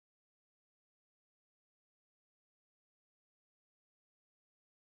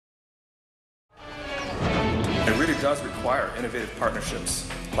does require innovative partnerships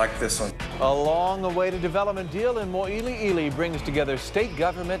like this one. A long-awaited development deal in Moiliili brings together state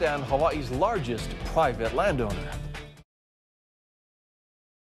government and Hawaii's largest private landowner.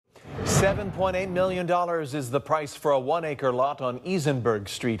 $7.8 million is the price for a 1-acre lot on Isenberg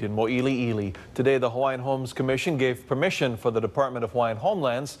Street in Moiliili. Today, the Hawaiian Homes Commission gave permission for the Department of Hawaiian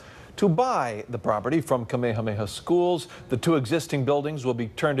Homelands to buy the property from Kamehameha Schools. The 2 existing buildings will be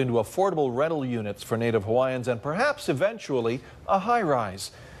turned into affordable rental units for Native Hawaiians and perhaps eventually a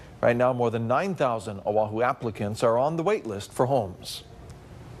high-rise. Right now, more than 9,000 Oahu applicants are on the wait list for homes.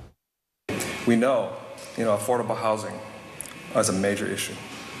 We know, affordable housing is a major issue.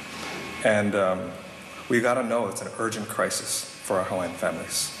 And we got to know it's an urgent crisis for our Hawaiian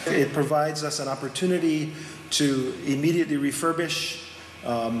families. It provides us an opportunity to immediately refurbish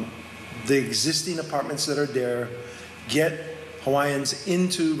the existing apartments that are there, get Hawaiians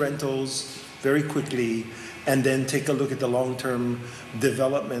into rentals very quickly, and then take a look at the long-term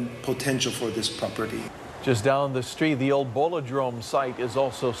development potential for this property. Just down the street, the old Bolodrome site is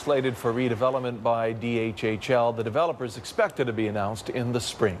also slated for redevelopment by DHHL. The developer is expected to be announced in the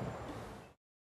spring.